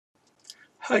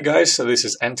Hi guys, so this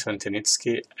is Anton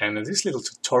Tenitsky, and in this little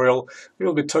tutorial we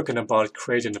will be talking about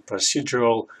creating a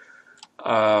procedural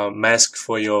mask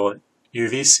for your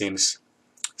UV scenes.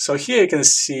 So here you can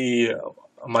see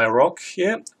my rock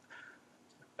here,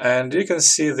 and you can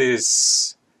see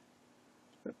this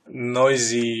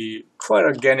noisy, quite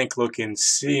organic looking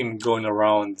seam going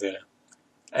around the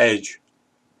edge.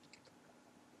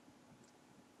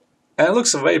 And it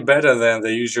looks way better than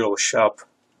the usual sharp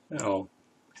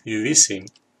UV seam.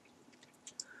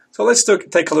 So let's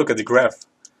take a look at the graph.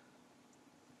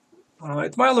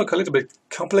 It might look a little bit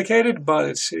complicated, but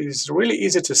it's really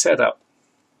easy to set up.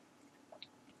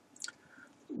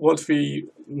 What we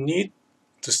need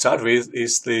to start with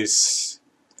is this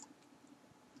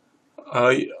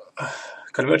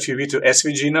convert UV to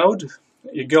SVG node.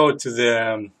 You go to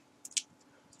the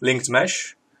linked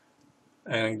mesh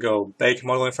and go bake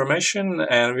model information,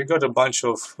 and we got a bunch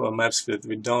of maps that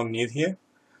we don't need here,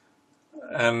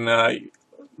 and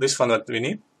this one that we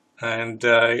need. And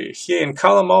here in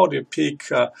color mode, you pick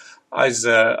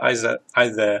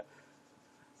either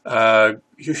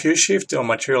hue shift or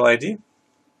material ID.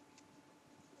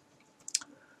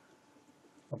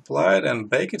 Apply it and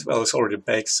bake it. Well, it's already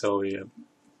baked, so we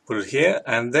put it here,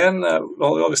 and then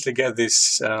we'll obviously get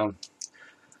this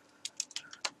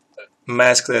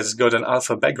mask that's got an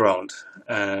alpha background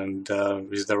and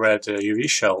with the red UV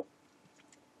shell.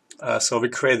 So we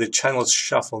create the channel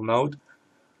shuffle node,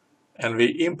 and we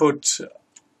input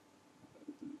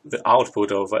the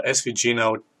output of SVG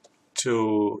node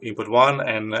to input 1,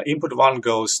 and input 1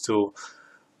 goes to,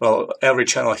 well, every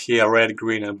channel here, red,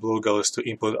 green, and blue, goes to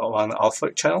input 1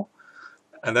 alpha channel.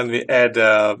 And then we add,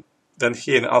 then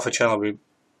here in alpha channel, we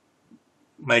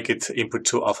make it input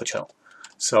 2 alpha channel.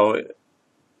 So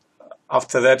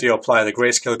after that, you apply the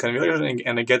grayscale conversion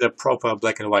and you get a proper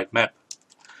black and white map.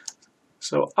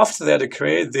 So after that, you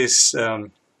create this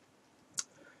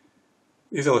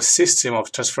little system of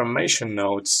transformation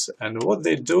nodes, and what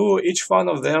they do, each one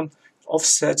of them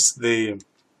offsets the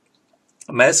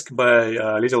mask by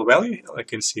a little value. I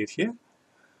can see it here,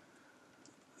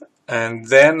 and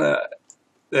then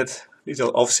that little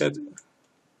offset, you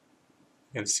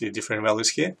can see different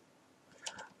values here.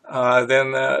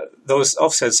 Then those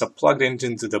offsets are plugged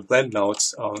into the blend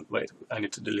nodes. Oh wait, I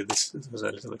need to delete this. This was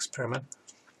a little experiment.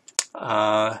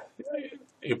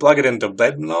 You plug it into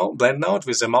blend node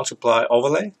with a multiply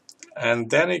overlay,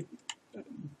 and then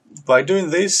by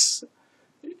doing this,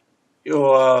 you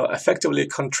are effectively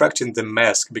contracting the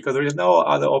mask, because there is no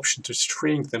other option to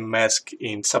shrink the mask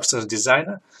in Substance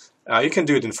Designer. You can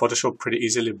do it in Photoshop pretty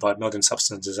easily, but not in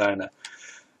Substance Designer.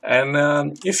 And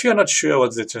if you're not sure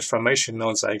what the transformation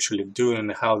nodes are actually doing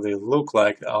and how they look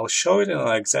like, I'll show it in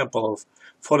an example of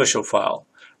Photoshop file.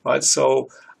 Right, so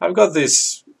I've got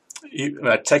this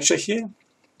texture here,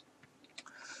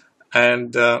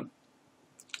 and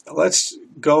let's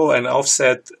go and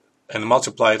offset and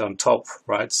multiply it on top,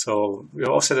 right? So we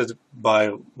offset it by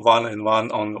 1 and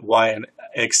 1 on Y and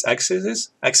X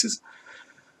axis,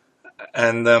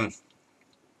 and then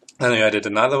you added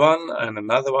another one and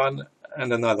another one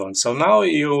and another one. So now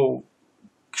you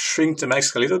shrink the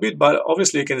mask a little bit, but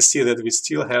obviously you can see that we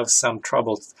still have some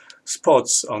troubled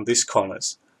spots on these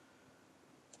corners.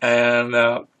 And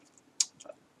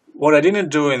what I didn't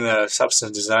do in the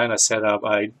Substance Designer setup,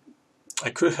 I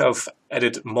could have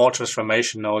added more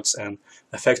transformation nodes and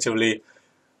effectively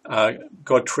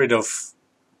got rid of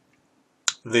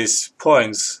these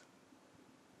points.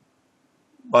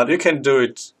 But you can do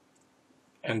it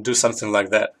and do something like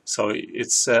that. So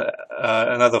it's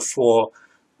another 4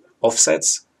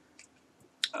 offsets.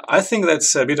 I think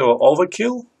that's a bit of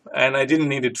overkill, and I didn't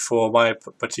need it for my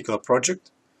particular project.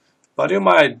 But you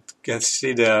might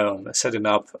consider setting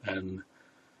up and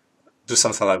do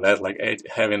something like that, like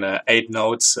having 8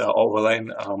 nodes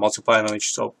overlaying, multiplying on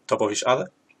each top of each other.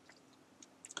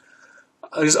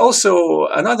 There's also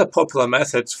another popular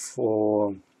method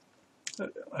for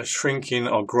shrinking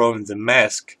or growing the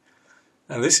mask,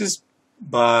 and this is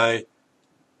by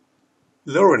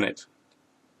lowering it.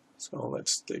 So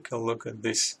let's take a look at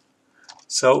this.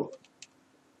 So,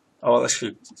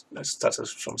 actually, let's start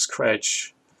from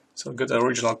scratch. So get the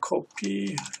original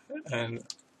copy, and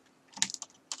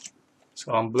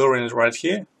so I'm blurring it right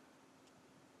here.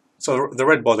 So the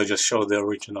red border just shows the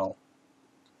original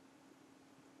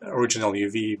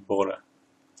UV border.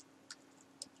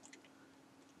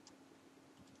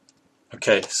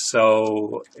 Okay,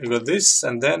 so you got this,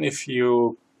 and then if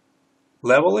you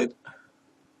level it,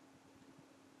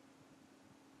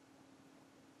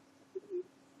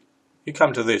 you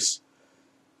come to this.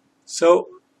 So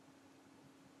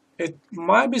it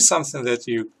might be something that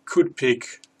you could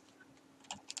pick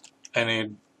and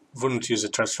it wouldn't use the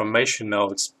transformation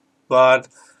nodes, but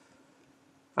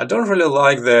I don't really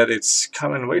like that it's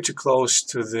coming way too close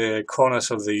to the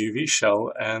corners of the UV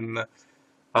shell, and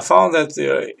I found that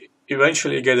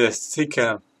eventually you get a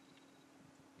thicker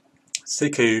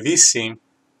UV seam,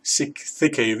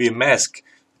 thicker UV mask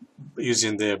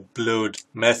using the blued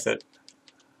method.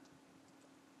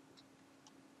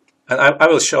 And I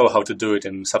will show how to do it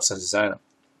in Substance Designer.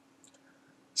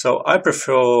 So I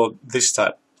prefer this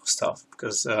type of stuff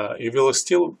because you will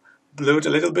still blue it a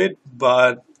little bit,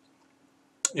 but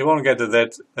you won't get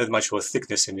that much of a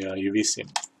thickness in your UV seam.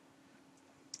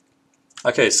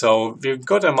 Okay, so we've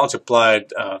got a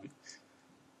multiplied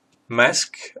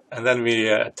mask, and then we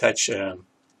attach a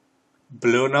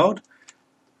blue node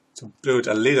to blue it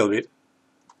a little bit.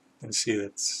 You can see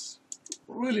that's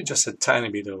really just a tiny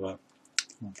bit of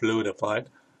blue applied.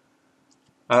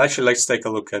 And actually, let's take a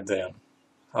look at the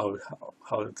how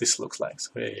this looks like.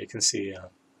 So here you can see a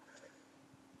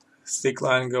thick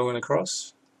line going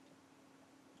across,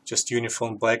 just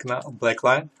uniform black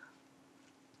line.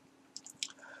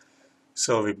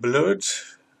 So we blue it,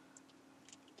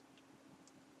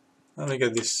 and we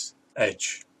get this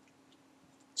edge.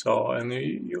 So, and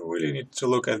you really need to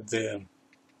look at the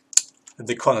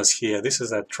corners here. This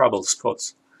is a trouble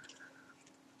spots.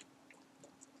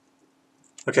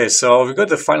 Okay, so we got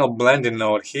the final blending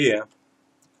node here,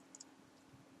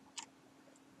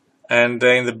 and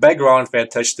in the background we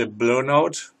attach the blue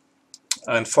node,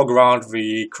 and foreground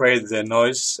we create the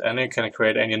noise, and you can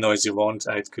create any noise you want.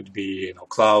 It could be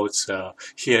clouds.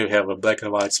 Here we have a black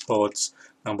and white spots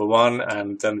number 1,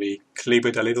 and then we clip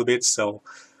it a little bit so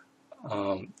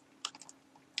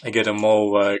I get a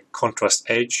more contrast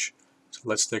edge. So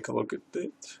let's take a look at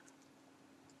it.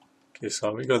 Okay,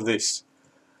 so we got this.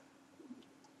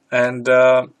 And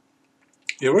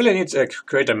you really need to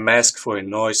create a mask for your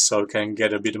noise so you can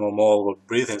get a bit more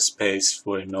breathing space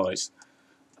for your noise.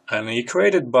 And you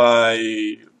create it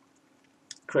by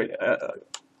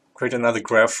create another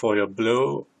graph for your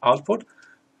blue output.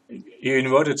 You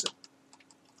invert it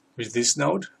with this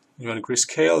node. You want to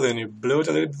grayscale, then you blue it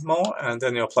a little bit more, and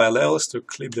then you apply levels to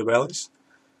clip the values.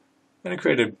 And you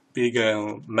create a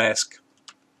bigger mask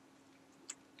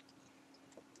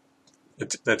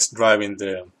that's driving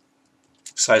the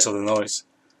size of the noise.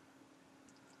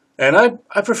 And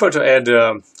I prefer to add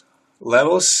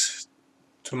levels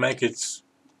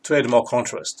to add more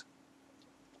contrast.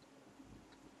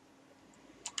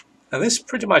 And this is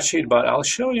pretty much it, but I'll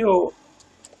show you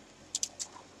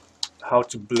how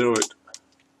to blur it.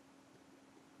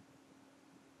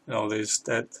 There's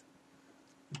that.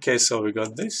 Okay, so we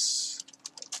got this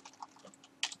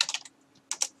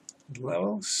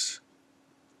levels,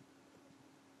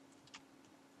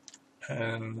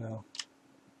 and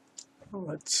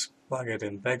let's plug it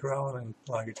in background and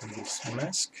plug it in this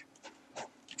mask.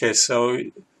 Okay, so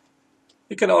you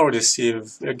can already see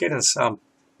we're getting some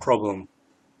problem,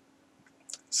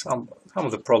 some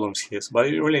of the problems here, but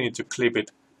you really need to clip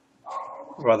it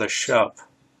rather sharp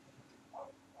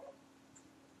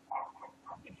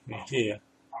here.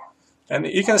 And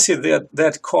you can see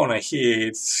that corner here,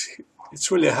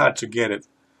 it's really hard to get it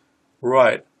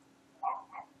right.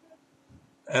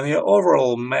 And the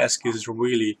overall mask is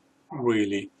really,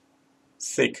 really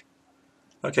thick.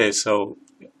 Okay, so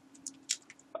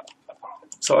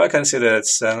I can see that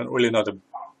it's really not the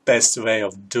best way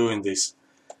of doing this.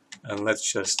 And let's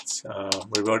just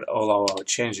revert all our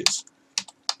changes.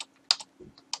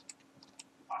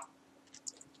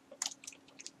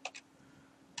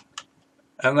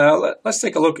 And let's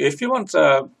take a look. If you want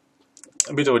a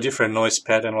bit of a different noise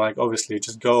pattern, like obviously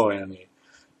just go and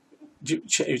you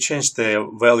change the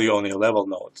value on your level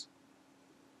node.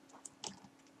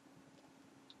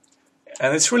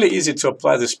 And it's really easy to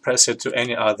apply this preset to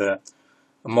any other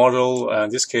model. In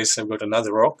this case, I've got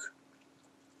another rock.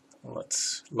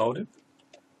 Let's load it.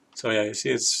 So yeah, you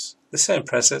see it's the same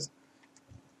preset.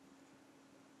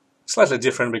 Slightly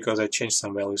different because I changed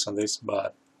some values on this,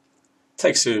 but it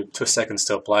takes you 2 seconds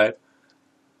to apply it.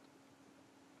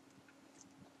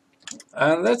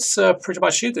 And that's pretty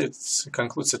much it. It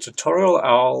concludes the tutorial.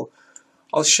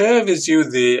 I'll share with you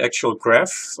the actual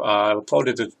graph. I've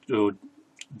uploaded it to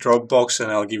Dropbox,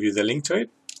 and I'll give you the link to it,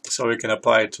 so you can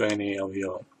apply it to any of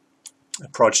your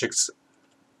projects.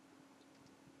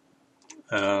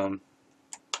 And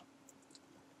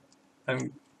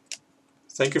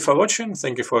thank you for watching.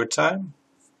 Thank you for your time.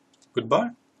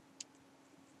 Goodbye.